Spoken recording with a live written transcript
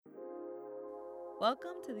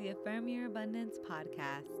Welcome to the Affirm Your Abundance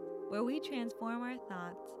podcast, where we transform our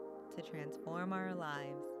thoughts to transform our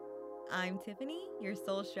lives. I'm Tiffany, your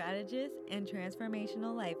soul strategist and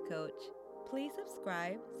transformational life coach. Please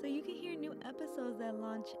subscribe so you can hear new episodes that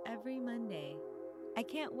launch every Monday. I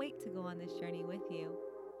can't wait to go on this journey with you.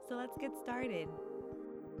 So let's get started.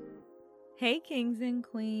 Hey, kings and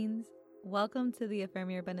queens. Welcome to the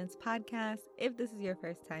Affirm Your Abundance podcast. If this is your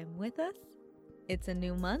first time with us, it's a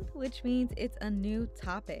new month, which means it's a new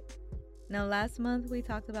topic. Now, last month we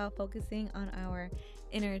talked about focusing on our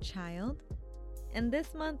inner child. And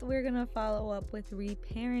this month we're going to follow up with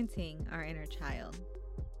reparenting our inner child.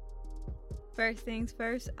 First things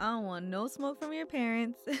first, I don't want no smoke from your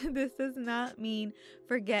parents. This does not mean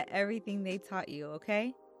forget everything they taught you,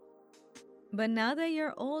 okay? But now that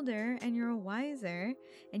you're older and you're wiser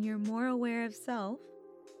and you're more aware of self,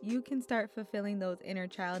 you can start fulfilling those inner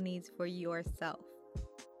child needs for yourself.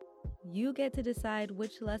 You get to decide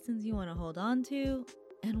which lessons you want to hold on to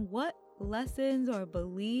and what lessons or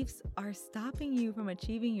beliefs are stopping you from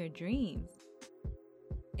achieving your dreams.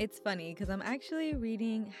 It's funny because I'm actually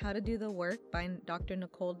reading How to Do the Work by Dr.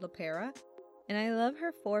 Nicole LePera, and I love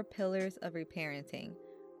her 4 pillars of reparenting,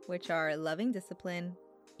 which are loving discipline,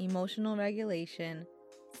 emotional regulation,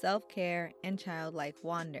 self-care, and childlike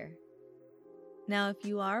wonder. Now, if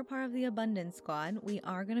you are a part of the Abundance Squad, we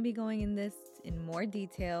are going to be going in this in more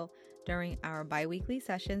detail during our bi-weekly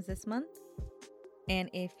sessions this month. And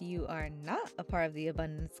if you are not a part of the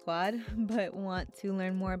Abundance Squad, but want to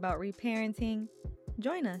learn more about reparenting,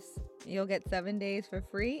 join us. You'll get 7 days for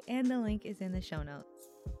free, and the link is in the show notes.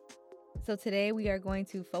 So today we are going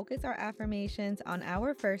to focus our affirmations on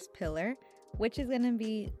our first pillar, which is going to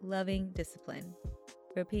be loving discipline.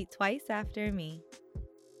 Repeat twice after me.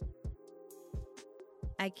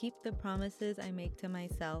 I keep the promises I make to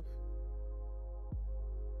myself.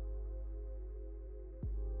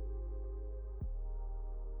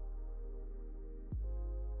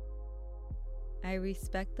 I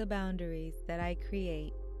respect the boundaries that I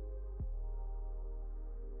create.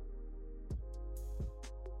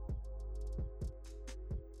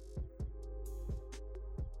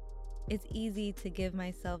 It's easy to give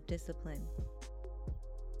myself discipline.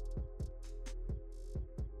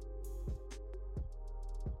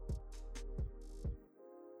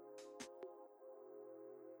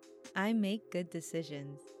 I make good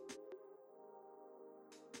decisions.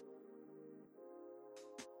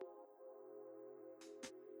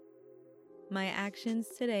 My actions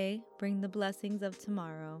today bring the blessings of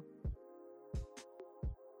tomorrow.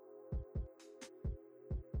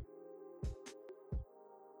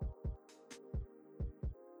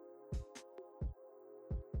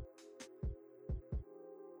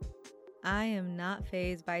 I am not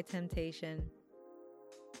fazed by temptation.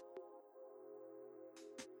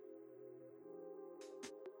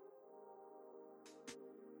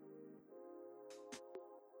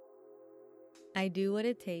 I do what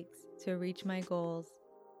it takes to reach my goals.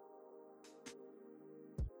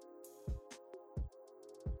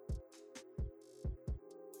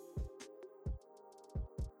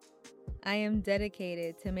 I am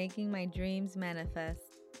dedicated to making my dreams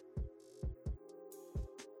manifest.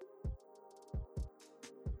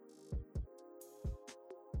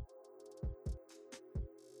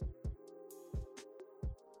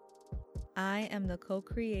 I am the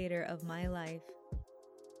co-creator of my life.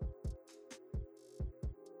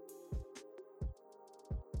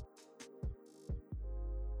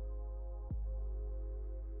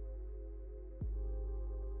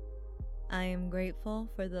 I am grateful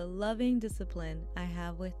for the loving discipline I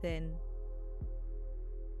have within.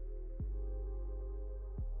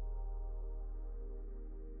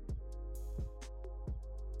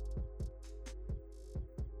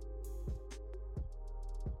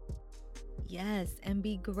 Yes, and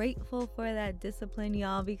be grateful for that discipline,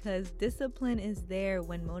 y'all, because discipline is there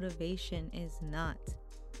when motivation is not.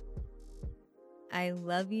 I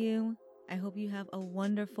love you. I hope you have a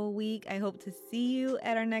wonderful week. I hope to see you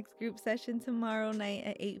at our next group session tomorrow night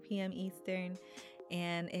at 8 p.m. Eastern.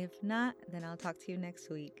 And if not, then I'll talk to you next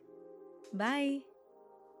week. Bye.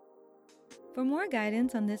 For more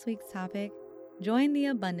guidance on this week's topic, join the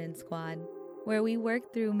Abundance Squad, where we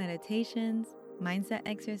work through meditations, mindset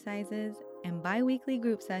exercises, and bi-weekly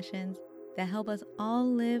group sessions that help us all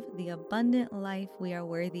live the abundant life we are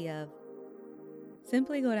worthy of.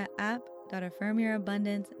 Simply go to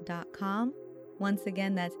app.affirmyourabundance.com. Once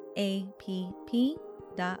again, that's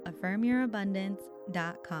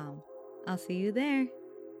app.affirmyourabundance.com. I'll see you there.